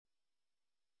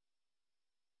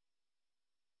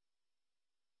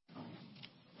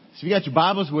So if you got your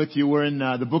Bibles with you, we're in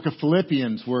the book of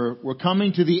Philippians. We're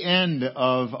coming to the end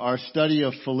of our study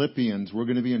of Philippians. We're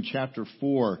going to be in chapter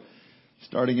 4,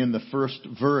 starting in the first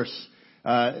verse.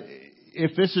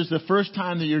 If this is the first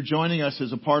time that you're joining us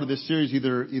as a part of this series,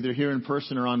 either here in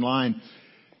person or online,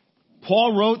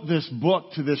 Paul wrote this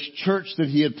book to this church that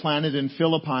he had planted in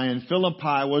Philippi. And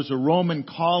Philippi was a Roman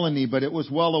colony, but it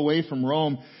was well away from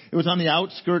Rome. It was on the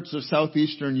outskirts of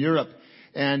southeastern Europe.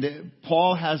 And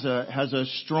Paul has a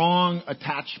strong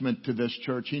attachment to this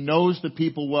church. He knows the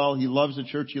people well. He loves the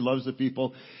church. He loves the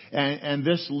people. And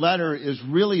this letter is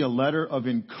really a letter of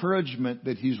encouragement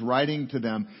that he's writing to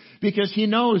them, because he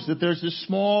knows that there's this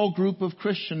small group of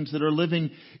Christians that are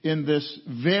living in this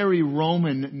very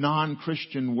Roman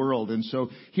non-Christian world. And so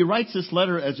he writes this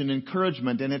letter as an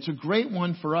encouragement. And it's a great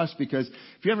one for us, because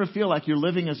if you ever feel like you're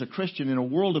living as a Christian in a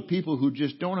world of people who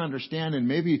just don't understand and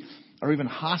maybe are even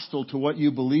hostile to what you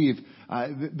believe,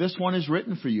 this one is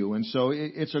written for you. And so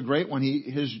it's a great one.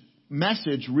 His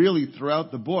message really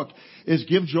throughout the book is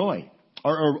give joy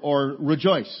or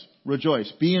rejoice.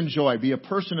 Rejoice. Be in joy. Be a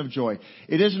person of joy.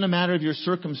 It isn't a matter of your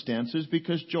circumstances,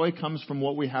 because joy comes from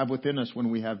what we have within us when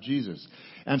we have Jesus.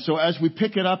 And so as we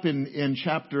pick it up in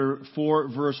chapter 4,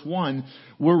 verse 1,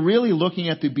 we're really looking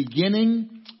at the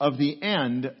beginning of the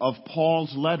end of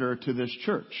Paul's letter to this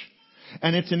church.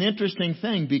 And it's an interesting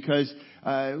thing, because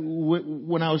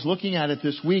when I was looking at it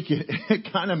this week,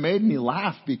 it kind of made me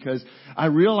laugh, because I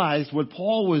realized what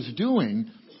Paul was doing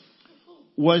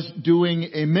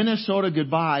a Minnesota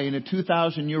goodbye in a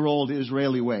 2,000-year-old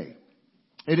Israeli way.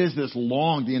 It is this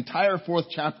long, the entire 4th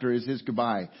chapter is his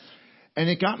goodbye. And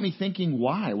it got me thinking,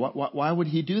 why? Why would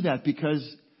he do that?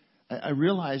 Because I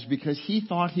realized because he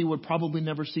thought he would probably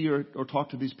never see or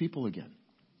talk to these people again.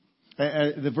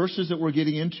 The verses that we're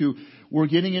getting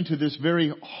into this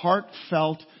very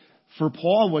heartfelt, for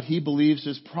Paul, what he believes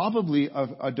is probably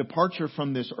a departure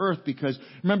from this earth, because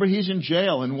remember, he's in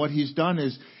jail, and what he's done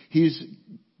is he's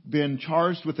been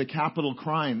charged with a capital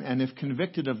crime, and if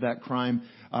convicted of that crime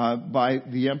by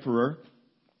the emperor,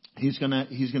 he's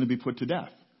gonna be put to death.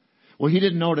 Well, he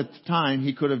didn't know it at the time.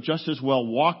 He could have just as well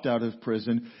walked out of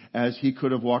prison as he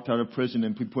could have walked out of prison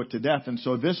and be put to death. And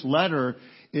so this letter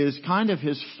is kind of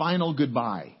his final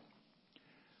goodbye.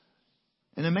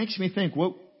 And it makes me think,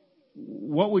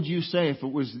 what would you say if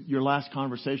it was your last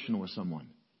conversation with someone?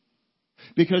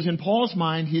 Because in Paul's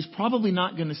mind, he's probably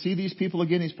not going to see these people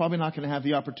again. He's probably not going to have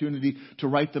the opportunity to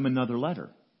write them another letter.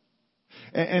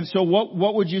 And so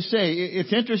what would you say?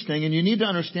 It's interesting, and you need to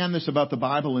understand this about the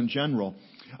Bible in general.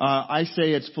 I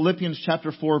say it's Philippians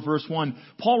chapter 4, verse 1.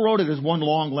 Paul wrote it as one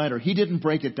long letter. He didn't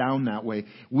break it down that way.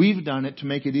 We've done it to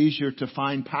make it easier to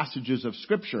find passages of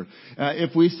Scripture.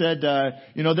 If we said,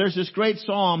 there's this great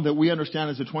psalm that we understand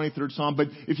as the 23rd Psalm, but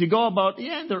if you go about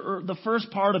the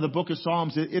first part of the book of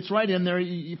Psalms, it's right in there.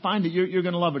 You find it. You're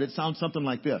going to love it. It sounds something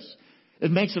like this.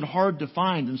 It makes it hard to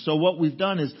find. And so what we've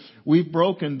done is we've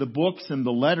broken the books and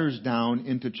the letters down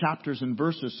into chapters and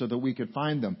verses so that we could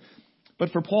find them. But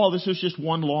for Paul, this is just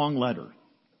one long letter.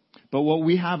 But what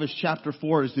we have is chapter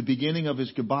 4 is the beginning of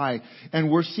his goodbye. And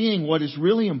we're seeing what is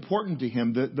really important to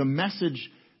him, the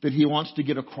message that he wants to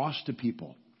get across to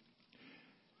people.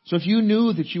 So if you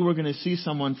knew that you were going to see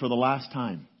someone for the last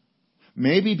time,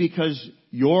 maybe because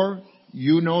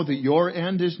you know that your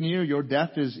end is near, your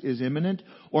death is imminent,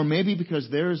 or maybe because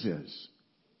theirs is,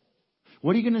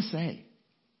 what are you going to say?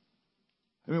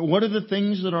 I mean, what are the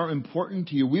things that are important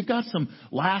to you? We've got some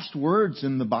last words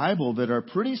in the Bible that are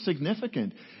pretty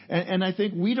significant. And I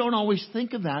think we don't always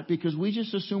think of that, because we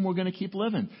just assume we're going to keep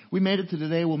living. We made it to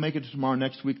today, we'll make it to tomorrow,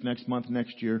 next week, next month,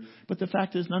 next year. But the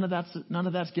fact is, none of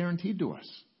that's guaranteed to us.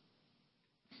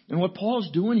 And what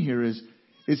Paul's doing here is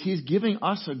he's giving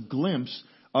us a glimpse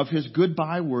of his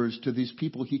goodbye words to these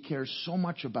people he cares so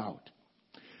much about.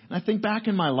 And I think back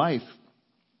in my life,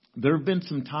 there have been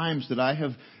some times that I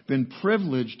have been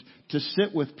privileged to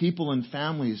sit with people and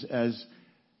families as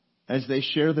they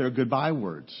share their goodbye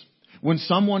words. When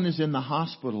someone is in the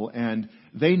hospital and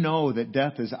they know that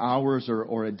death is hours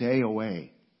or a day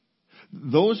away,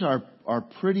 those are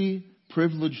pretty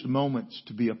privileged moments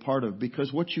to be a part of,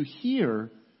 because what you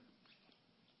hear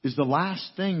is the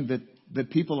last thing that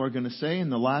people are going to say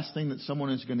and the last thing that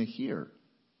someone is going to hear.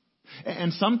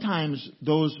 And sometimes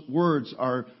those words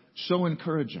are so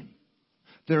encouraging.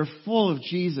 They're full of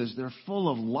Jesus. They're full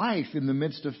of life in the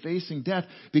midst of facing death,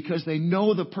 because they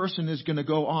know the person is going to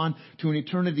go on to an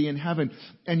eternity in heaven.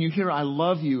 And you hear, I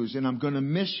love yous, and I'm going to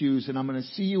miss yous, and I'm going to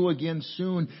see you again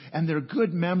soon. And they're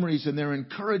good memories, and they're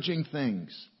encouraging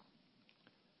things.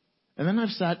 And then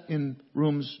I've sat in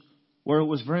rooms where it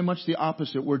was very much the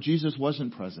opposite, where Jesus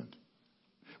wasn't present,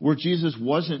 where Jesus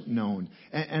wasn't known.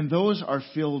 And those are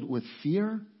filled with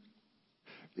fear,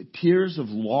 tears of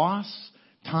loss,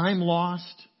 time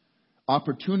lost,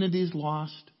 opportunities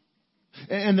lost.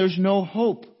 And there's no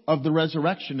hope of the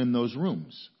resurrection in those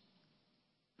rooms.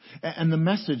 And the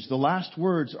message, the last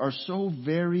words, are so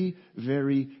very,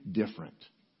 very different.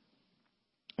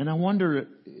 And I wonder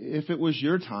if it was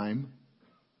your time,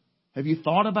 have you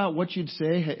thought about what you'd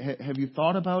say? Have you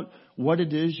thought about what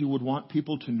it is you would want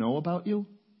people to know about you?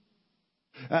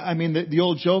 I mean, the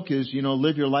old joke is,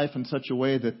 live your life in such a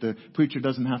way that the preacher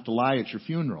doesn't have to lie at your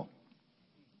funeral.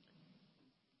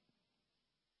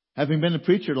 Having been a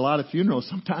preacher at a lot of funerals,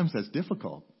 sometimes that's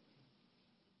difficult.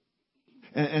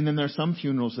 And then there are some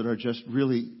funerals that are just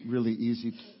really, really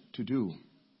easy to do.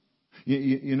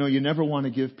 You never want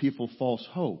to give people false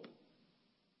hope.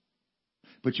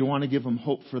 But you want to give them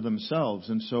hope for themselves.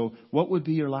 And so, what would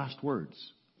be your last words?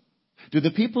 Do the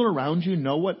people around you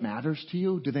know what matters to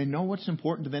you? Do they know what's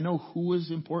important? Do they know who is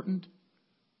important?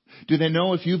 Do they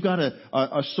know if you've got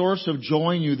a source of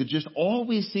joy in you that just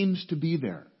always seems to be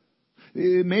there?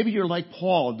 Maybe you're like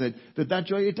Paul, that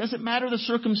joy, it doesn't matter the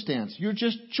circumstance. You're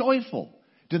just joyful.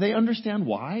 Do they understand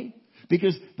why?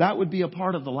 Because that would be a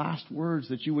part of the last words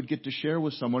that you would get to share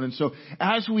with someone. And so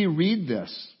as we read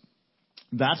this,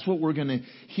 that's what we're going to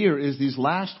hear is these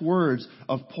last words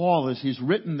of Paul as he's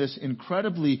written this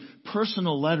incredibly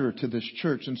personal letter to this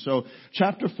church. And so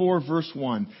chapter 4, verse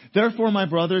 1. Therefore, my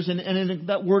brothers, and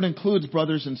that word includes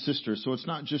brothers and sisters, so it's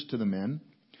not just to the men.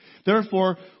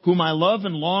 Therefore, whom I love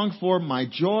and long for, my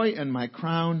joy and my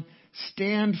crown,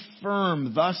 stand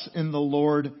firm thus in the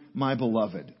Lord, my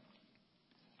beloved.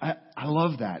 I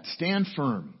love that. Stand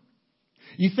firm.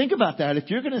 You think about that. If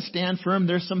you're going to stand firm,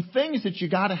 there's some things that you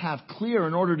got to have clear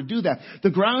in order to do that. The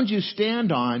ground you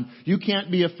stand on, you can't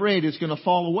be afraid it's going to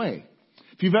fall away.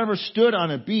 If you've ever stood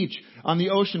on a beach, on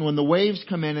the ocean, when the waves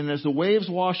come in, and as the waves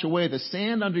wash away, the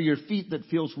sand under your feet that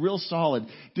feels real solid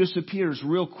disappears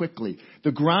real quickly.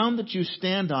 The ground that you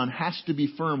stand on has to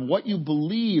be firm. What you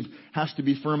believe has to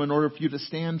be firm in order for you to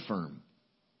stand firm.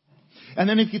 And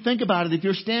then if you think about it, if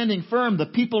you're standing firm, the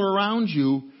people around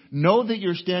you know that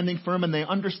you're standing firm and they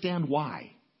understand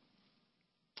why.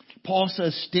 Paul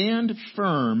says, stand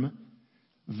firm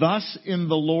thus in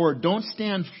the Lord. Don't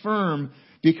stand firm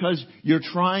because you're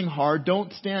trying hard.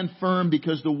 Don't stand firm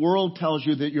because the world tells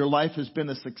you that your life has been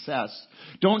a success.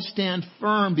 Don't stand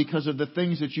firm because of the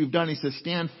things that you've done. He says,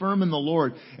 stand firm in the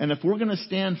Lord. And if we're going to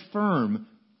stand firm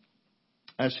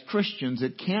as Christians,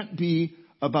 it can't be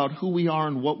about who we are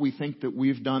and what we think that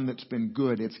we've done that's been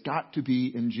good. It's got to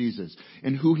be in Jesus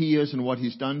and who He is and what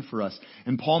He's done for us.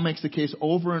 And Paul makes the case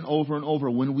over and over and over.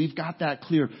 When we've got that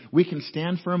clear, we can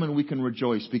stand firm and we can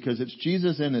rejoice because it's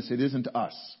Jesus in us. It isn't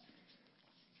us.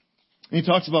 And he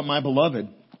talks about my beloved.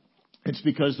 It's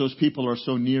because those people are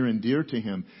so near and dear to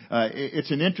him. It's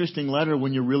an interesting letter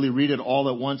when you really read it all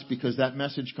at once because that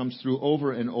message comes through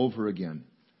over and over again.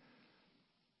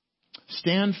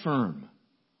 Stand firm.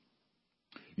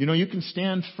 You can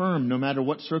stand firm no matter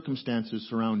what circumstances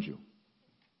surround you.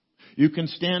 You can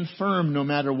stand firm no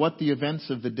matter what the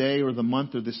events of the day or the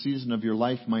month or the season of your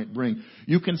life might bring.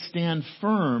 You can stand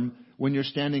firm when you're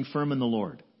standing firm in the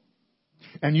Lord.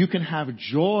 And you can have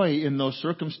joy in those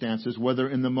circumstances, whether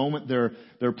in the moment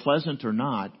they're pleasant or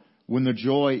not, when the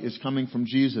joy is coming from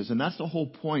Jesus. And that's the whole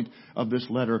point of this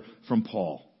letter from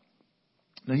Paul.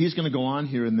 Now he's going to go on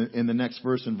here in the next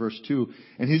verse, in verse 2,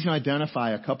 and he's going to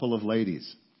identify a couple of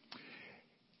ladies.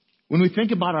 When we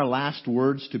think about our last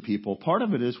words to people, part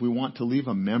of it is we want to leave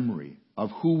a memory of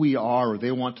who we are, or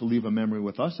they want to leave a memory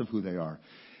with us of who they are.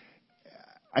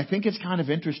 I think it's kind of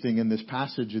interesting in this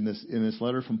passage, in this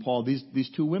letter from Paul,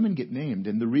 these two women get named.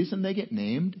 And the reason they get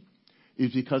named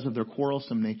is because of their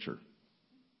quarrelsome nature.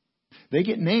 They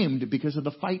get named because of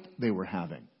the fight they were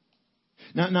having.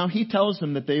 Now he tells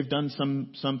them that they've done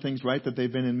some things right, that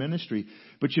they've been in ministry.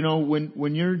 But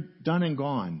when you're done and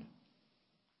gone,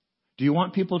 do you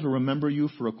want people to remember you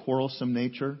for a quarrelsome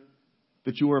nature?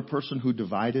 That you were a person who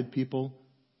divided people?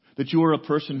 That you were a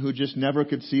person who just never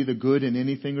could see the good in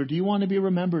anything? Or do you want to be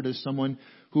remembered as someone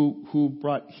who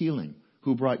brought healing,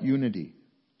 who brought unity,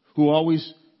 who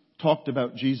always talked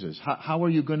about Jesus? How are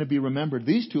you going to be remembered?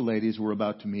 These two ladies we're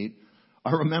about to meet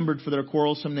are remembered for their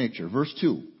quarrelsome nature. Verse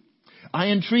 2. I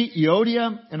entreat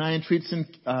Euodia and I entreat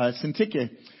Syntyche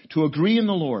to agree in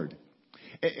the Lord.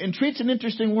 Entreat's an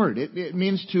interesting word. It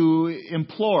means to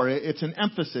implore. It's an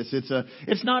emphasis.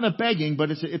 It's not a begging,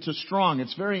 but it's a strong,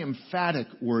 it's very emphatic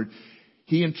word.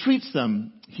 He entreats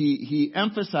them. He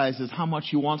emphasizes how much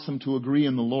he wants them to agree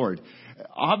in the Lord.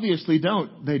 Obviously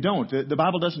they don't. The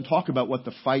Bible doesn't talk about what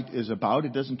the fight is about.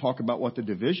 It doesn't talk about what the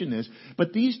division is.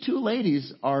 But these two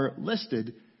ladies are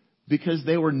listed because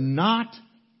they were not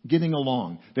getting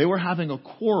along. They were having a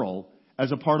quarrel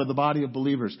as a part of the body of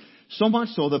believers. So much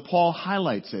so that Paul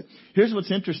highlights it. Here's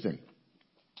what's interesting.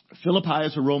 Philippi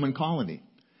is a Roman colony.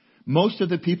 Most of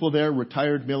the people there,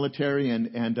 retired military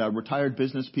and retired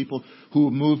business people who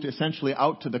moved essentially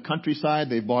out to the countryside.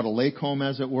 They bought a lake home,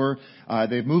 as it were.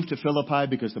 They've moved to Philippi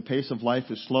because the pace of life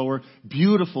is slower.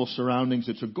 Beautiful surroundings.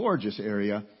 It's a gorgeous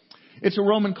area. It's a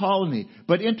Roman colony.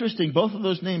 But interesting, both of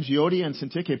those names, Euodia and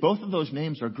Syntyche, both of those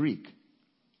names are Greek.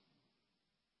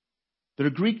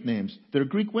 They're Greek names. They're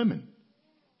Greek women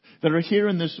that are here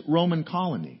in this Roman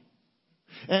colony.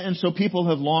 And so people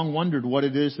have long wondered what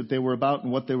it is that they were about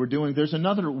and what they were doing. There's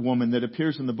another woman that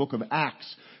appears in the book of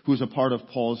Acts who's a part of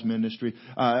Paul's ministry.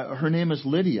 Her name is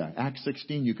Lydia. Acts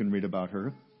 16, you can read about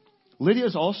her. Lydia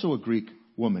is also a Greek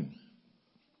woman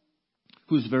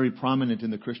who's very prominent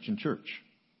in the Christian church.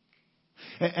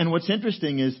 And what's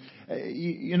interesting is,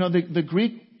 the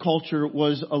Greek culture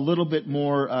was a little bit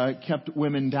more kept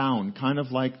women down, kind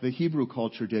of like the Hebrew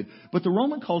culture did. But the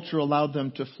Roman culture allowed them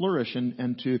to flourish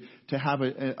and to have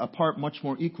a part much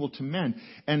more equal to men.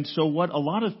 And so what a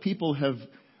lot of people have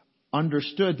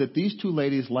understood, that these two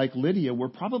ladies, like Lydia, were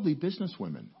probably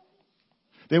businesswomen.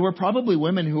 They were probably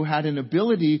women who had an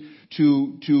ability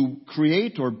to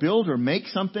create or build or make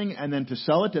something and then to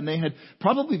sell it. And they had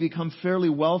probably become fairly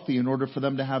wealthy in order for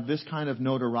them to have this kind of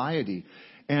notoriety.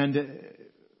 And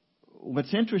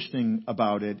what's interesting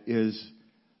about it is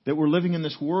that we're living in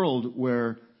this world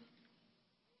where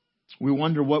we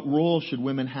wonder, what role should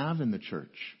women have in the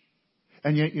church?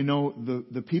 And yet,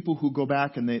 the people who go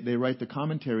back and they write the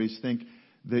commentaries think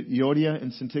that Euodia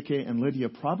and Syntyche and Lydia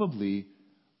probably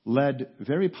led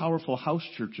very powerful house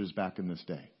churches back in this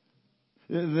day.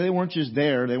 They weren't just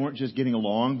there. They weren't just getting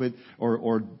along, but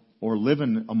or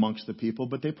living amongst the people,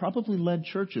 but they probably led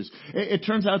churches. It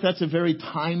turns out that's a very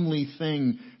timely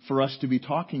thing for us to be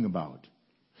talking about.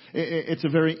 It's a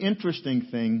very interesting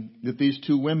thing that these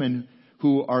two women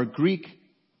who are Greek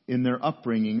in their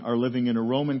upbringing are living in a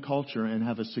Roman culture and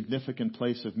have a significant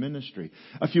place of ministry.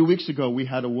 A few weeks ago, we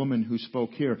had a woman who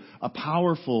spoke here, a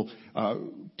powerful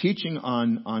teaching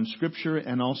on Scripture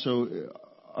and also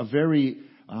a very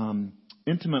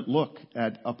intimate look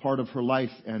at a part of her life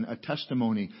and a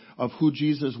testimony of who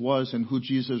Jesus was and who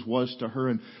Jesus was to her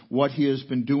and what He has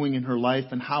been doing in her life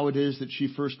and how it is that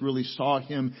she first really saw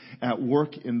Him at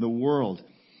work in the world.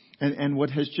 And what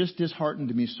has just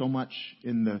disheartened me so much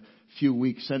in the few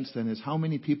weeks since then is how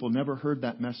many people never heard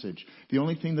that message. The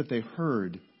only thing that they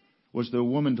heard was the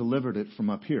woman delivered it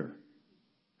from up here.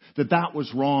 That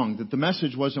was wrong, that the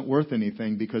message wasn't worth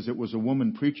anything because it was a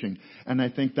woman preaching. And I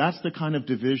think that's the kind of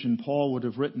division Paul would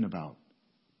have written about.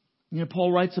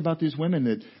 Paul writes about these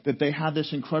women that they had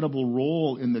this incredible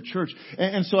role in the church.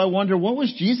 And so I wonder, what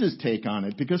was Jesus' take on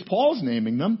it? Because Paul's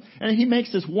naming them, and he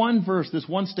makes this one verse, this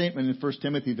one statement in 1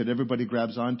 Timothy that everybody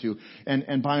grabs onto.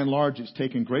 And by and large, it's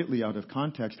taken greatly out of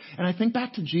context. And I think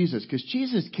back to Jesus, because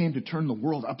Jesus came to turn the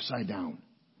world upside down.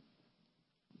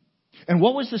 And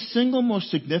what was the single most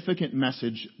significant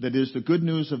message that is the good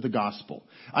news of the gospel?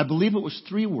 I believe it was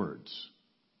 3 words.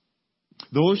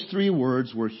 Those 3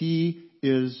 words were, He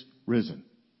is risen.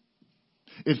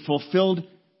 It fulfilled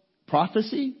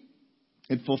prophecy,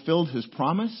 it fulfilled His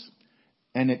promise,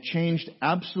 and it changed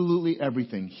absolutely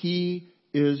everything. He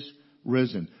is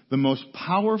risen. The most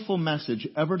powerful message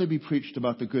ever to be preached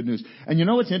about the good news. And you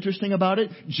know what's interesting about it?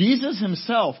 Jesus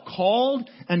Himself called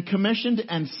and commissioned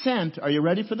and sent, are you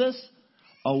ready for this?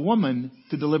 A woman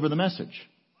to deliver the message.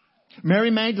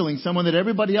 Mary Magdalene, someone that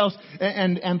everybody else,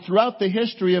 and throughout the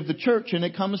history of the church, and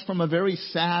it comes from a very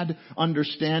sad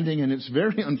understanding, and it's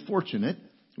very unfortunate.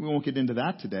 We won't get into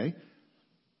that today.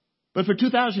 But for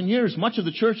 2,000 years, much of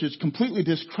the church has completely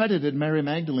discredited Mary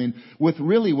Magdalene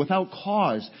without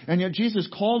cause. And yet Jesus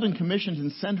called and commissioned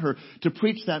and sent her to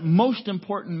preach that most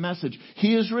important message.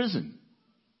 He is risen.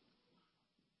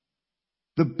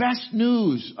 The best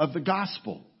news of the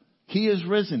gospel. He is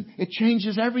risen. It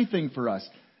changes everything for us.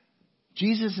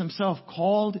 Jesus Himself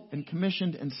called and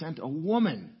commissioned and sent a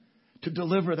woman to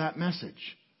deliver that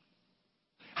message.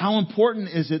 How important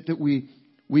is it that we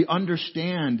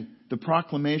understand the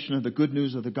proclamation of the good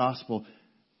news of the gospel,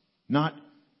 not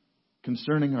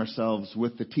concerning ourselves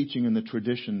with the teaching and the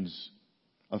traditions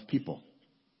of people?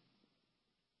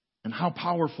 And how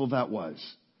powerful that was.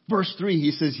 Verse 3,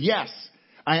 he says, yes,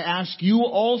 I ask you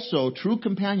also, true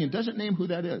companion, doesn't name who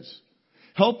that is.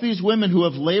 Help these women who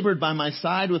have labored by my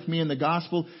side with me in the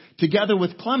gospel, together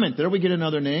with Clement," there we get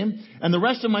another name, "and the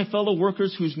rest of my fellow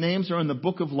workers whose names are in the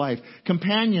book of life."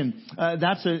 Companion,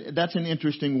 that's an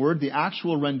interesting word. The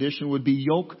actual rendition would be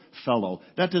yoke fellow.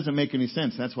 That doesn't make any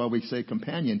sense. That's why we say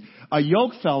companion. A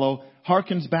yoke fellow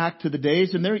harkens back to the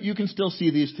days, and there you can still see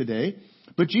these today.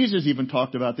 But Jesus even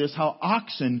talked about this, how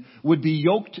oxen would be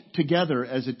yoked together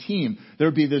as a team. There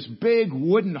would be this big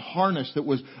wooden harness that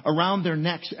was around their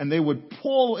necks, and they would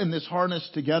pull in this harness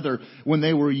together when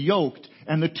they were yoked.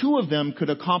 And the two of them could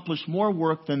accomplish more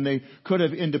work than they could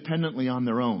have independently on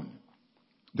their own.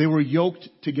 They were yoked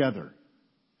together.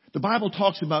 The Bible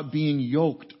talks about being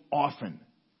yoked often.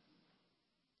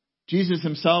 Jesus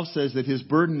himself says that his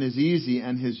burden is easy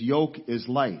and his yoke is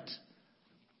light.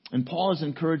 And Paul is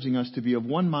encouraging us to be of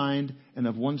one mind and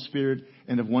of one spirit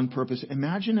and of one purpose.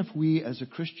 Imagine if we as a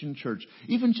Christian church,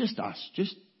 even just us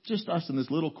in this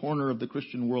little corner of the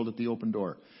Christian world at the open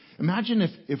door. Imagine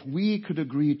if we could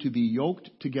agree to be yoked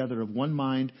together of one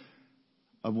mind,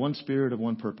 of one spirit, of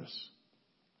one purpose.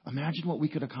 Imagine what we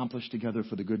could accomplish together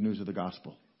for the good news of the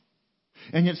gospel.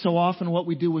 And yet so often what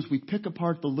we do is we pick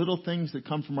apart the little things that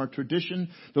come from our tradition,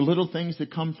 the little things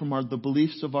that come from the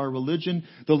beliefs of our religion,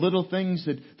 the little things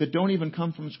that don't even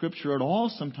come from Scripture at all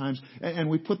sometimes, and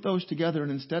we put those together,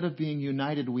 and instead of being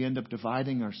united, we end up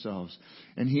dividing ourselves.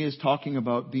 And he is talking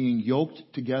about being yoked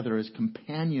together as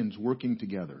companions working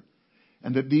together.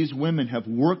 And that these women have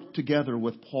worked together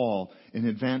with Paul in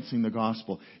advancing the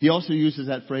gospel. He also uses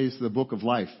that phrase, the book of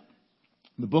life.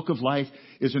 The book of life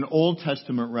is an Old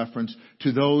Testament reference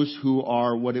to those who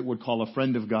are what it would call a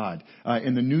friend of God.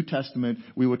 In the New Testament,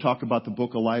 we would talk about the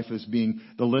book of life as being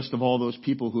the list of all those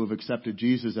people who have accepted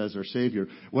Jesus as their Savior.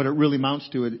 What it really amounts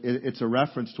to, it's a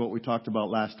reference to what we talked about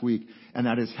last week, and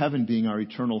that is heaven being our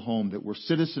eternal home, that we're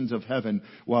citizens of heaven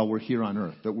while we're here on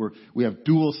earth, that we have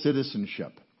dual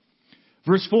citizenship.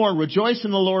 Verse 4, "Rejoice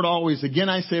in the Lord always. Again,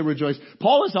 I say rejoice."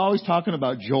 Paul is always talking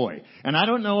about joy. And I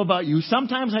don't know about you.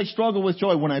 Sometimes I struggle with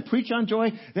joy. When I preach on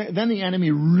joy, then the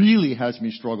enemy really has me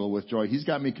struggle with joy. He's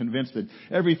got me convinced that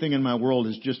everything in my world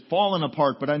is just falling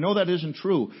apart. But I know that isn't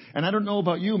true. And I don't know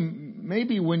about you.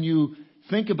 Maybe when you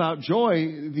think about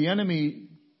joy, the enemy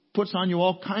puts on you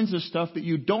all kinds of stuff that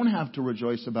you don't have to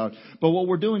rejoice about. But what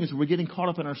we're doing is we're getting caught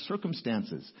up in our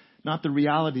circumstances, not the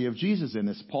reality of Jesus in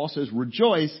this. Paul says,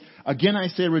 rejoice. Again, I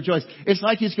say rejoice. It's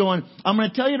like he's going, I'm going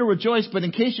to tell you to rejoice, but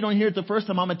in case you don't hear it the first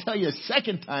time, I'm going to tell you a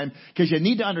second time because you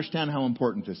need to understand how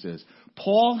important this is.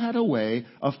 Paul had a way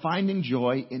of finding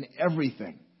joy in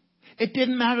everything. It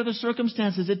didn't matter the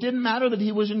circumstances. It didn't matter that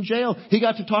he was in jail. He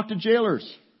got to talk to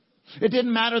jailers. It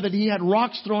didn't matter that he had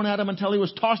rocks thrown at him until he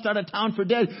was tossed out of town for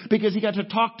dead because he got to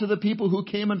talk to the people who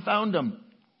came and found him.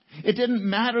 It didn't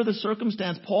matter the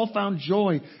circumstance. Paul found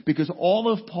joy because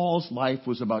all of Paul's life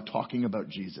was about talking about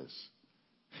Jesus.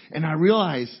 And I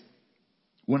realize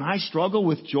when I struggle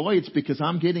with joy, it's because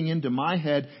I'm getting into my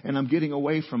head and I'm getting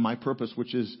away from my purpose,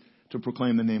 which is to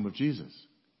proclaim the name of Jesus.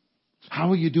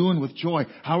 How are you doing with joy?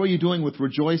 How are you doing with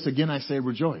rejoice? Again, I say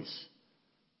rejoice.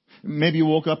 Maybe you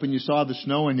woke up and you saw the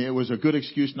snow and it was a good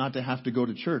excuse not to have to go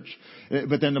to church.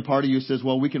 But then the part of you says,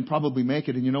 well, we can probably make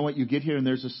it. And you know what? You get here and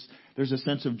there's a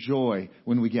sense of joy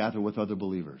when we gather with other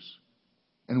believers.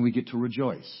 And we get to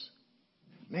rejoice.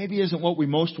 Maybe isn't what we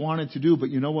most wanted to do, but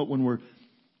you know what? When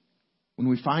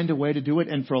we find a way to do it,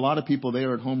 and for a lot of people, they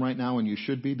are at home right now, and you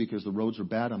should be because the roads are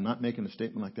bad. I'm not making a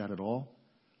statement like that at all.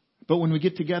 But when we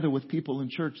get together with people in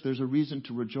church, there's a reason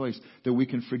to rejoice that we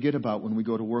can forget about when we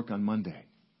go to work on Monday.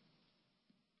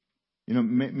 You know,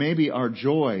 maybe our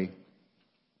joy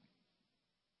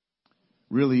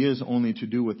really is only to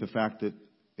do with the fact that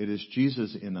it is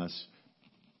Jesus in us,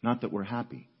 not that we're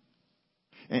happy.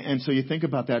 And so you think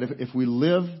about that. If we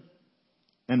live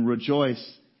and rejoice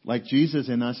like Jesus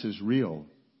in us is real,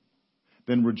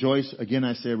 then rejoice, again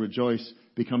I say rejoice,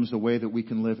 becomes the way that we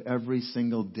can live every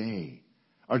single day.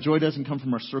 Our joy doesn't come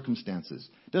from our circumstances.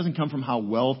 It doesn't come from how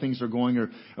well things are going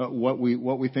or what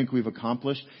we think we've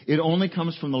accomplished. It only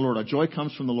comes from the Lord. Our joy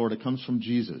comes from the Lord. It comes from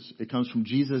Jesus. It comes from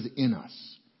Jesus in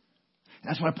us.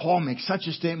 That's why Paul makes such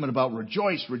a statement about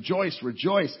rejoice, rejoice,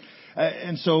 rejoice.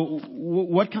 And so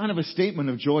what kind of a statement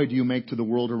of joy do you make to the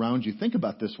world around you? Think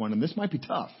about this one, and this might be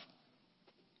tough.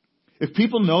 If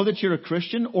people know that you're a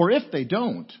Christian, or if they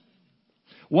don't,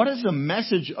 what is the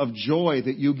message of joy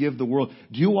that you give the world?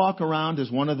 Do you walk around as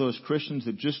one of those Christians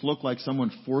that just look like someone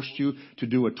forced you to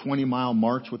do a 20-mile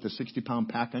march with a 60-pound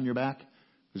pack on your back?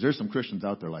 Because there's some Christians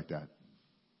out there like that.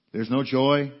 There's no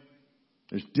joy.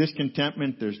 There's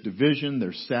discontentment. There's division.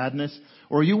 There's sadness.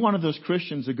 Or are you one of those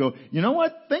Christians that go, you know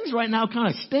what? Things right now kind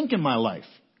of stink in my life.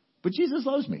 But Jesus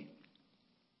loves me.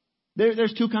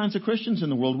 There's two kinds of Christians in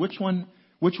the world. Which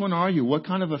one are you? What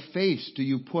kind of a face do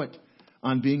you put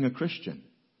on being a Christian?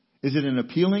 Is it an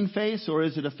appealing face, or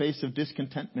is it a face of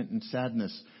discontentment and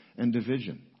sadness and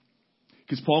division?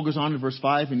 Because Paul goes on in verse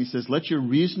 5 and he says, let your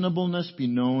reasonableness be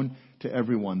known to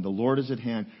everyone. The Lord is at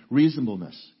hand.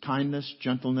 Reasonableness, kindness,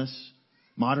 gentleness,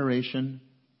 moderation.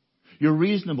 Your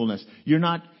reasonableness. You're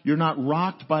not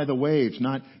rocked by the waves,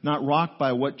 not rocked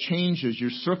by what changes, your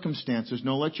circumstances.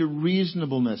 No, let your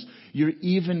reasonableness. You're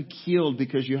even keeled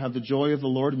because you have the joy of the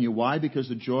Lord in you. Why? Because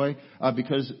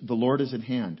because the Lord is at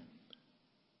hand.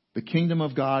 The kingdom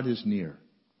of God is near.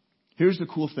 Here's the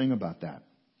cool thing about that.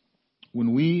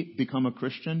 When we become a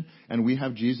Christian and we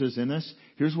have Jesus in us,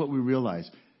 here's what we realize.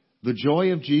 The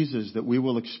joy of Jesus that we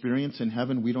will experience in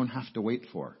heaven, we don't have to wait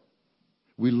for.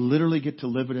 We literally get to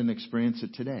live it and experience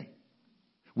it today.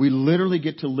 We literally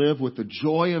get to live with the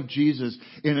joy of Jesus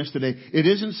in us today. It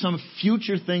isn't some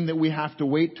future thing that we have to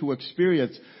wait to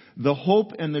experience. The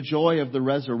hope and the joy of the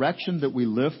resurrection that we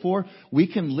live for,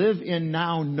 we can live in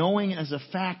now knowing as a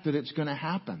fact that it's going to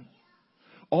happen.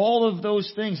 All of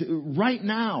those things right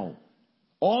now,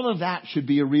 all of that should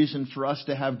be a reason for us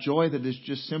to have joy that is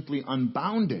just simply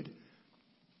unbounded.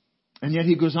 And yet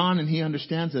he goes on and he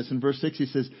understands this. In verse 6 he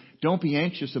says, don't be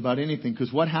anxious about anything.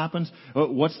 Because what happens?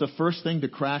 What's the first thing to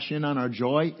crash in on our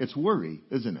joy? It's worry,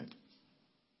 isn't it?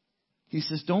 He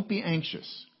says, don't be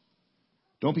anxious.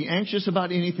 Don't be anxious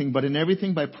about anything, but in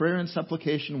everything by prayer and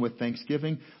supplication with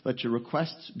thanksgiving, let your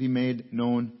requests be made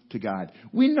known to God.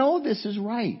 We know this is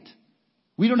right.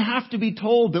 We don't have to be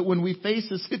told that when we face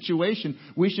a situation,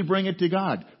 we should bring it to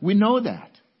God. We know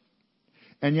that.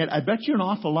 And yet, I bet you're an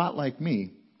awful lot like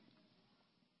me.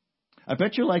 I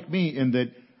bet you're like me in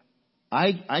that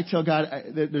I tell God,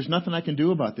 there's nothing I can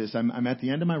do about this. I'm at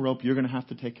the end of my rope. You're going to have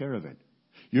to take care of it.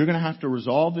 You're going to have to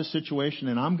resolve this situation,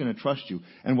 and I'm going to trust you.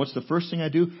 And what's the first thing I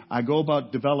do? I go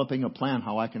about developing a plan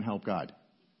how I can help God.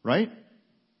 Right?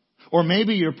 Or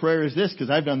maybe your prayer is this, because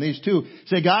I've done these too.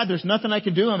 Say, God, there's nothing I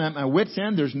can do. I'm at my wit's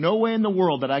end. There's no way in the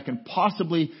world that I can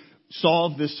possibly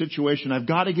solve this situation. I've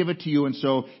got to give it to you, and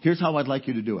so here's how I'd like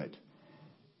you to do it.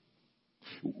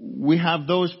 We have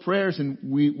those prayers, and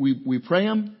we pray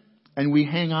them. And we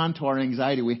hang on to our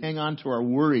anxiety. We hang on to our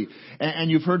worry. And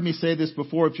you've heard me say this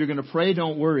before. If you're going to pray,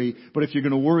 don't worry. But if you're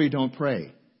going to worry, don't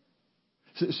pray.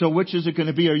 So which is it going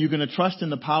to be? Are you going to trust in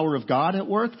the power of God at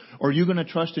work? Or are you going to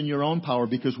trust in your own power?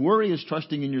 Because worry is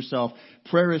trusting in yourself.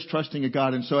 Prayer is trusting in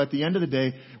God. And so at the end of the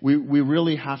day, we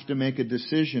really have to make a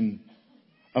decision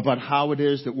about how it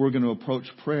is that we're going to approach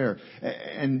prayer.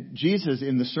 And Jesus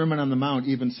in the Sermon on the Mount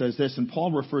even says this. And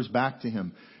Paul refers back to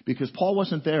him. Because Paul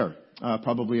wasn't there.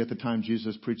 Probably at the time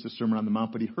Jesus preached the Sermon on the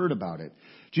Mount, but he heard about it.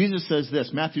 Jesus says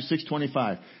this, Matthew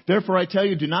 6:25. Therefore I tell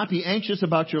you, do not be anxious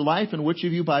about your life, and which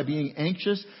of you by being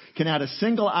anxious can add a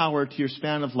single hour to your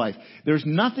span of life. There's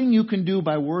nothing you can do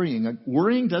by worrying.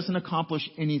 Worrying doesn't accomplish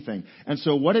anything. And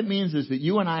so what it means is that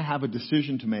you and I have a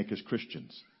decision to make as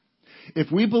Christians.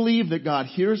 If we believe that God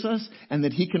hears us and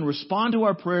that He can respond to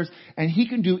our prayers and He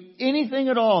can do anything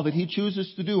at all that He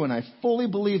chooses to do, and I fully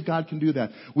believe God can do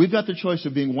that, we've got the choice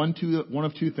of being one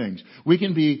of two things. We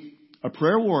can be a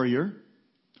prayer warrior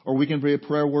or we can be a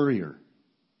prayer worrier.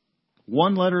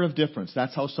 One letter of difference.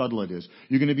 That's how subtle it is.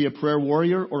 You're going to be a prayer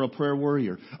warrior or a prayer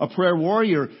worrier. A prayer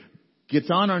warrior gets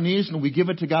on our knees and we give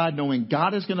it to God knowing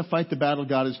God is going to fight the battle,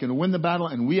 God is going to win the battle,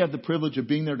 and we have the privilege of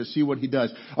being there to see what He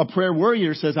does. A prayer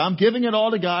warrior says, I'm giving it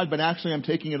all to God, but actually I'm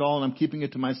taking it all and I'm keeping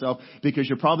it to myself because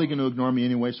you're probably going to ignore me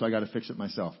anyway, so I got to fix it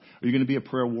myself. Are you going to be a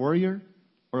prayer warrior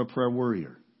or a prayer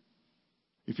worrier?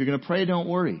 If you're going to pray, don't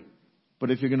worry.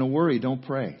 But if you're going to worry, don't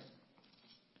pray.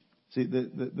 See,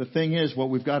 the thing is, what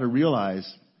we've got to realize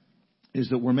is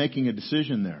that we're making a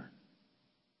decision there.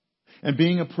 And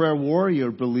being a prayer warrior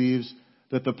believes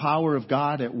that the power of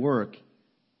God at work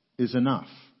is enough.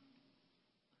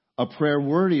 A prayer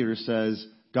warrior says,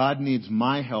 God needs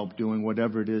my help doing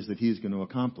whatever it is that He's going to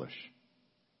accomplish.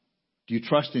 Do you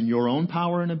trust in your own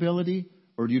power and ability,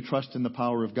 or do you trust in the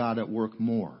power of God at work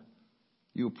more?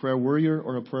 You a prayer warrior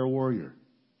or a prayer warrior?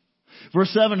 Verse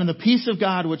 7, and the peace of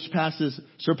God which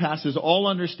surpasses all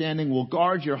understanding will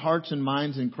guard your hearts and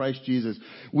minds in Christ Jesus.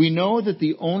 We know that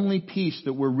the only peace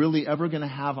that we're really ever going to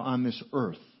have on this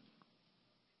earth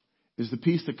is the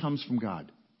peace that comes from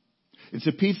God. It's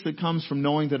a peace that comes from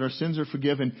knowing that our sins are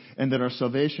forgiven and that our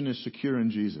salvation is secure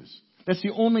in Jesus. That's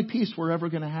the only peace we're ever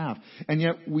going to have. And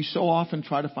yet we so often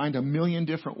try to find a million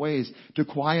different ways to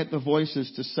quiet the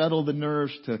voices, to settle the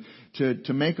nerves,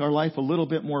 to make our life a little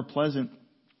bit more pleasant.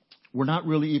 We're not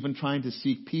really even trying to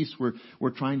seek peace.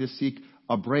 We're trying to seek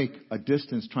a break, a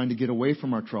distance, trying to get away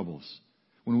from our troubles.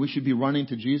 when we should be running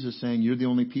to Jesus saying, you're the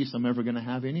only peace I'm ever going to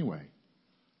have anyway.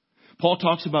 Paul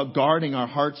talks about guarding our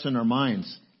hearts and our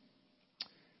minds.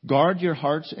 Guard your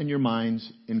hearts and your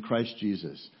minds in Christ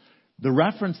Jesus. The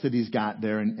reference that he's got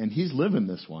there, and he's living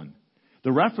this one,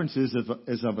 the reference is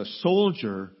of a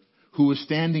soldier who is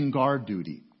standing guard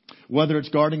duty. Whether it's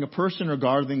guarding a person or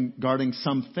guarding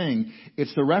something,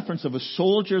 it's the reference of a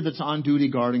soldier that's on duty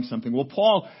guarding something. Well,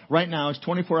 Paul right now is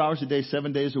 24 hours a day,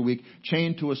 7 days a week,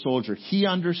 chained to a soldier. He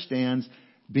understands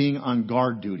being on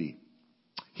guard duty.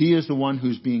 He is the one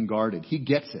who's being guarded. He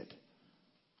gets it.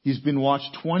 He's been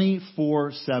watched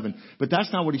 24/7. But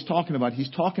that's not what he's talking about. He's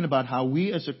talking about how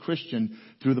we as a Christian,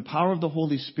 through the power of the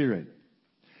Holy Spirit,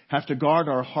 have to guard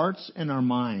our hearts and our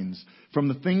minds from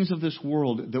the things of this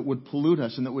world that would pollute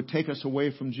us and that would take us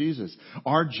away from Jesus.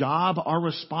 Our job, our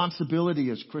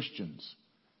responsibility as Christians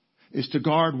is to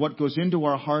guard what goes into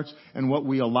our hearts and what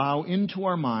we allow into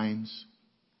our minds,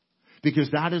 because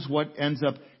that is what ends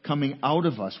up coming out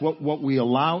of us. What we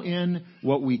allow in,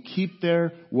 what we keep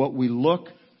there, what we look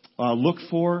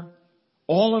for,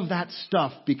 all of that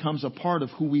stuff becomes a part of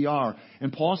who we are.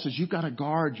 And Paul says you've got to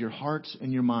guard your hearts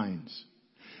and your minds.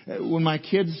 When my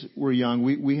kids were young,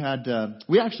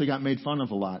 we actually got made fun of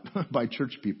a lot by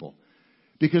church people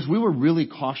because we were really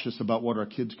cautious about what our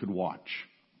kids could watch.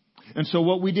 And so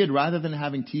what we did, rather than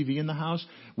having TV in the house,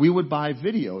 we would buy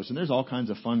videos. And there's all kinds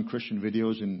of fun Christian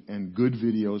videos and good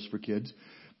videos for kids.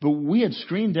 But we had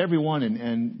screened every one,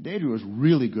 and Deidre was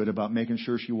really good about making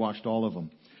sure she watched all of them.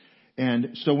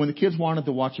 And so when the kids wanted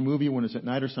to watch a movie when it's at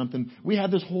night or something, we had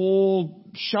this whole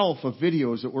shelf of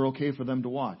videos that were okay for them to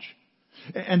watch.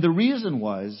 And the reason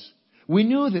was, we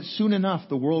knew that soon enough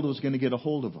the world was going to get a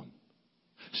hold of them.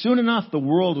 Soon enough the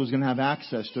world was going to have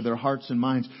access to their hearts and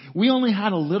minds. We only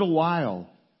had a little while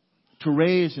to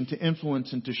raise and to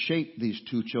influence and to shape these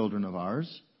two children of ours.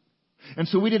 And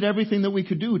so we did everything that we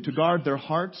could do to guard their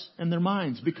hearts and their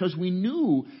minds, because we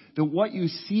knew that what you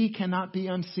see cannot be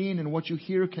unseen and what you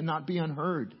hear cannot be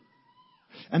unheard.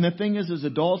 And the thing is, as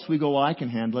adults, we go, well, I can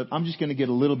handle it. I'm just going to get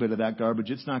a little bit of that garbage.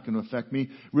 It's not going to affect me.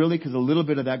 Really, because a little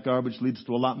bit of that garbage leads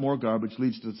to a lot more garbage,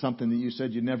 leads to something that you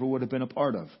said you never would have been a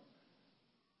part of.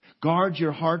 Guard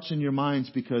your hearts and your minds,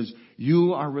 because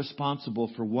you are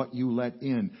responsible for what you let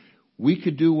in. We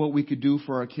could do what we could do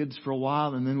for our kids for a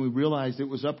while, and then we realized it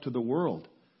was up to the world.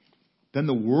 Then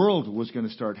the world was going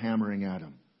to start hammering at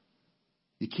them.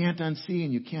 You can't unsee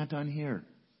and you can't unhear.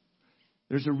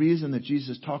 There's a reason that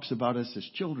Jesus talks about us as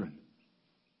children.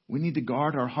 We need to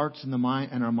guard our hearts and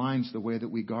our minds the way that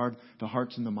we guard the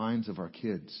hearts and the minds of our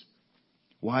kids.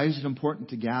 Why is it important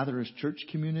to gather as church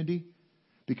community?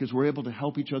 Because we're able to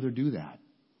help each other do that.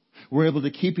 We're able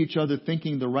to keep each other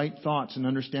thinking the right thoughts and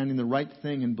understanding the right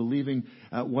thing and believing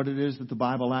what it is that the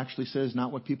Bible actually says,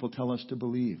 not what people tell us to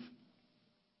believe.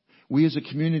 We as a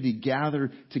community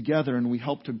gather together and we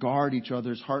help to guard each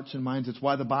other's hearts and minds. It's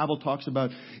why the Bible talks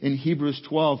about in Hebrews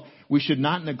 12, we should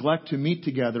not neglect to meet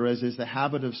together as is the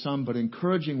habit of some, but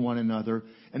encouraging one another,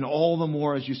 and all the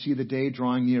more as you see the day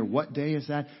drawing near. What day is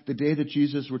that? The day that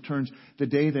Jesus returns. The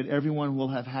day that everyone will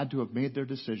have had to have made their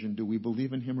decision. Do we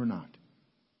believe in Him or not?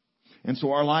 And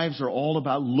so our lives are all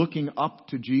about looking up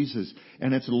to Jesus.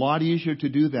 And it's a lot easier to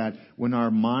do that when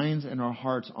our minds and our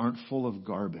hearts aren't full of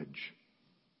garbage.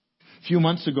 A few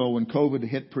months ago, when COVID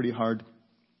hit pretty hard,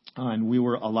 and we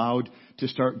were allowed to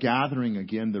start gathering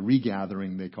again, the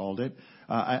regathering they called it,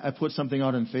 I put something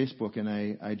out on Facebook, and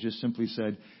I just simply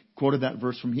quoted that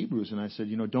verse from Hebrews, and I said,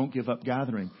 don't give up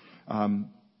gathering.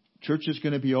 Church is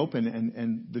going to be open,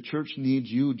 and the church needs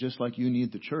you just like you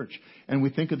need the church. And we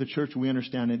think of the church, we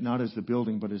understand it not as the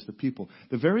building, but as the people.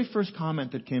 The very first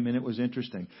comment that came in, it was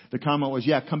interesting. The comment was,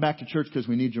 come back to church because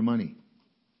we need your money.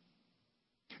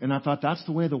 And I thought, that's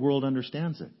the way the world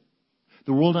understands it.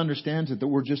 The world understands it, that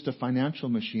we're just a financial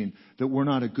machine, that we're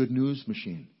not a good news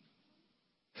machine.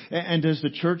 And does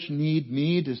the church need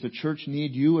me? Does the church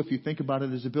need you? If you think about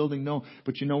it as a building, no.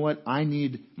 But you know what? I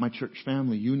need my church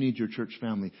family. You need your church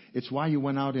family. It's why you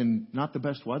went out in not the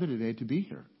best weather today to be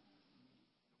here.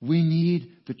 We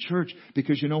need the church,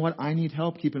 because you know what? I need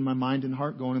help keeping my mind and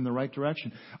heart going in the right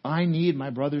direction. I need my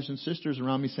brothers and sisters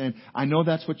around me saying, I know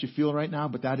that's what you feel right now,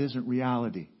 but that isn't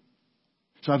reality.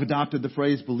 So I've adopted the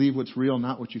phrase, believe what's real,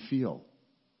 not what you feel.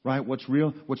 Right? What's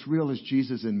real is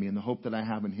Jesus in me and the hope that I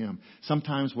have in Him.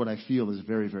 Sometimes what I feel is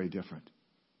very, very different.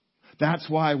 That's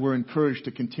why we're encouraged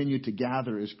to continue to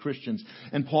gather as Christians.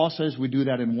 And Paul says we do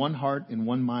that in one heart, in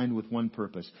one mind, with one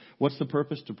purpose. What's the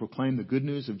purpose? To proclaim the good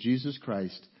news of Jesus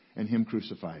Christ and Him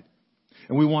crucified.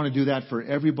 And we want to do that for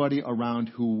everybody around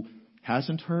who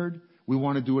hasn't heard. We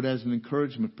want to do it as an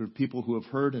encouragement for people who have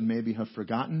heard and maybe have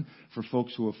forgotten, for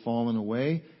folks who have fallen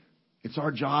away. It's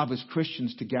our job as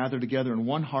Christians to gather together in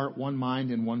one heart, one mind,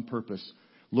 and one purpose,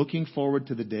 looking forward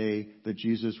to the day that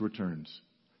Jesus returns,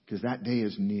 because that day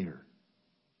is near.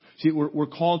 See, we're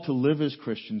called to live as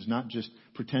Christians, not just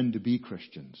pretend to be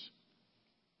Christians.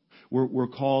 We're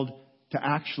called to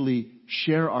actually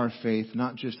share our faith,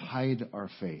 not just hide our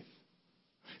faith.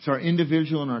 It's our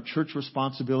individual and our church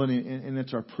responsibility, and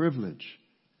it's our privilege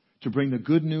to bring the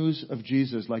good news of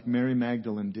Jesus like Mary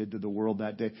Magdalene did to the world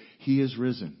that day. He is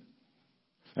risen.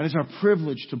 And it's our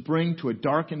privilege to bring to a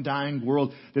dark and dying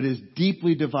world that is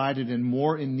deeply divided and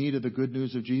more in need of the good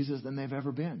news of Jesus than they've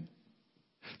ever been.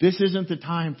 This isn't the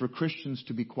time for Christians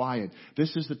to be quiet.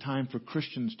 This is the time for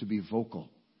Christians to be vocal.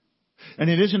 And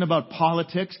it isn't about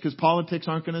politics, because politics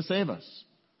aren't going to save us.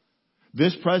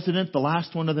 This president, the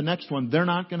last one or the next one, they're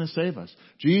not going to save us.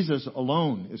 Jesus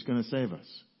alone is going to save us.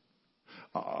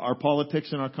 Our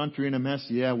politics in our country in a mess?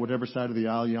 Yeah, whatever side of the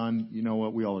aisle you're on, you know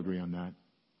what? We all agree on that.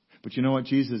 But you know what?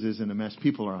 Jesus isn't a mess.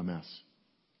 People are a mess.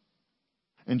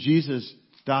 And Jesus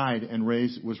died and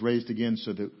was raised again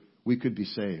so that we could be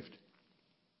saved.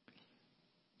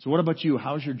 So what about you?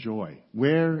 How's your joy?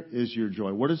 Where is your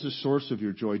joy? What is the source of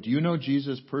your joy? Do you know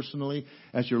Jesus personally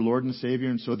as your Lord and Savior,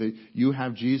 and so that you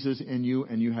have Jesus in you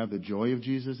and you have the joy of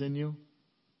Jesus in you?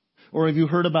 Or have you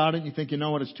heard about it and you think, you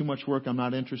know what, it's too much work, I'm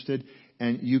not interested,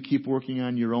 and you keep working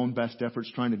on your own best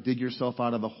efforts, trying to dig yourself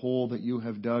out of the hole that you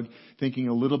have dug, thinking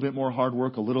a little bit more hard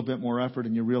work, a little bit more effort,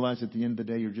 and you realize at the end of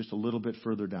the day you're just a little bit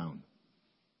further down.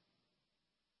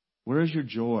 Where is your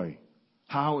joy?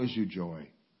 How is your joy?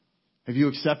 Have you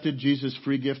accepted Jesus'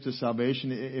 free gift of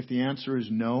salvation? If the answer is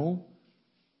no,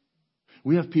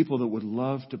 we have people that would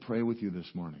love to pray with you this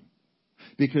morning,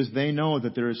 because they know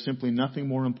that there is simply nothing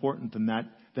more important than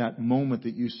that moment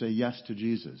that you say yes to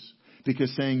Jesus.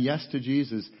 Because saying yes to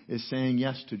Jesus is saying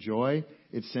yes to joy.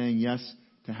 It's saying yes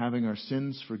to having our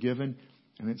sins forgiven.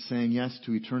 And it's saying yes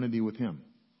to eternity with Him.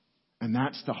 And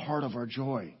that's the heart of our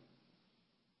joy.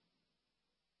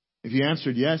 If you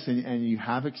answered yes and you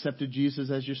have accepted Jesus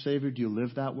as your Savior, do you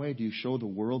live that way? Do you show the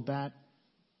world that?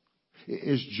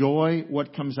 Is joy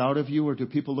what comes out of you, or do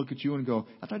people look at you and go,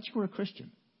 I thought you were a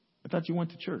Christian. I thought you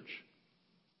went to church.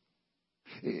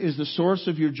 Is the source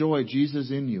of your joy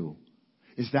Jesus in you?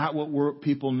 Is that what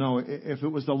people know? If it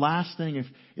was the last thing,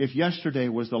 if yesterday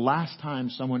was the last time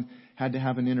someone had to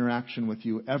have an interaction with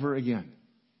you ever again,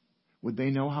 would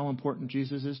they know how important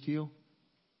Jesus is to you?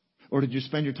 Or did you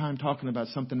spend your time talking about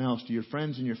something else? Do your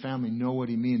friends and your family know what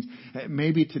He means?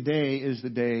 Maybe today is the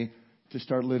day to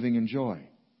start living in joy.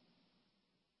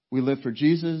 We live for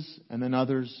Jesus, and then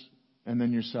others, and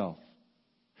then yourself.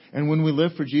 And when we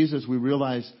live for Jesus, we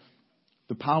realize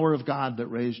the power of God that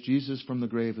raised Jesus from the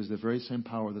grave is the very same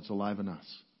power that's alive in us.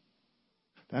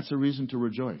 That's a reason to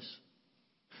rejoice.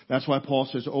 That's why Paul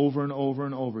says over and over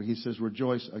and over, he says,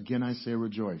 rejoice. Again, I say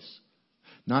rejoice.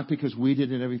 Not because we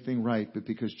did everything right, but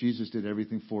because Jesus did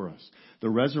everything for us. The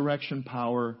resurrection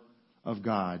power of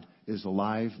God is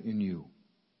alive in you.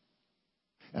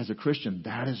 As a Christian,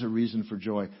 that is a reason for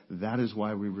joy. That is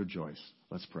why we rejoice.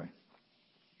 Let's pray.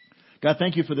 God,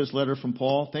 thank you for this letter from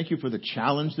Paul. Thank you for the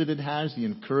challenge that it has, the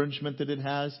encouragement that it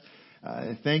has.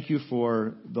 Thank you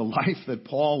for the life that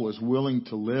Paul was willing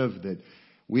to live, that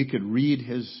we could read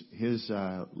his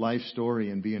life story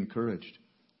and be encouraged.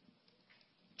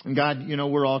 And God, you know,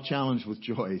 we're all challenged with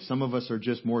joy. Some of us are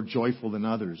just more joyful than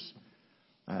others.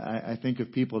 I think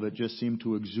of people that just seem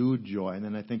to exude joy. And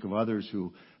then I think of others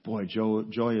who, boy,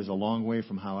 joy is a long way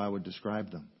from how I would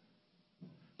describe them.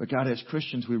 But God, as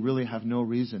Christians, we really have no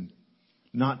reason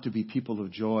not to be people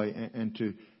of joy and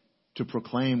to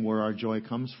proclaim where our joy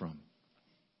comes from.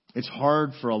 It's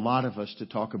hard for a lot of us to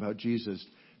talk about Jesus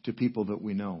to people that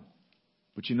we know.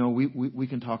 But you know, we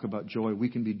can talk about joy. We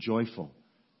can be joyful.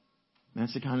 And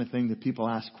that's the kind of thing that people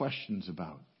ask questions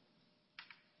about.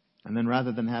 And then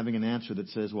rather than having an answer that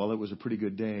says, well, it was a pretty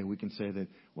good day, we can say that,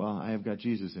 well, I have got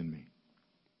Jesus in me.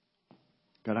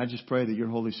 God, I just pray that your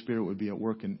Holy Spirit would be at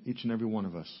work in each and every one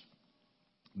of us.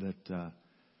 That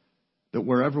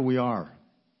wherever we are,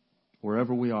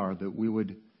 that we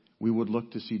would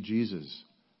look to see Jesus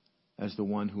as the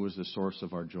one who is the source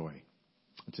of our joy.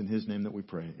 It's in His name that we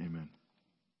pray. Amen.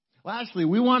 Lastly,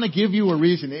 we want to give you a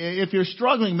reason. If you're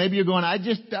struggling, maybe you're going,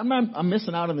 I'm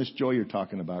missing out on this joy you're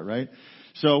talking about, right?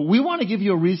 So we want to give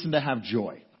you a reason to have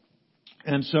joy.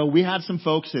 And so we had some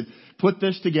folks that put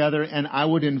this together, and I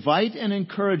would invite and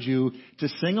encourage you to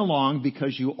sing along,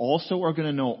 because you also are going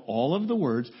to know all of the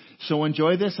words. So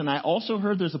enjoy this. And I also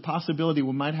heard there's a possibility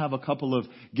we might have a couple of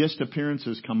guest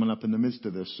appearances coming up in the midst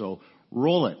of this. So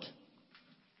roll it.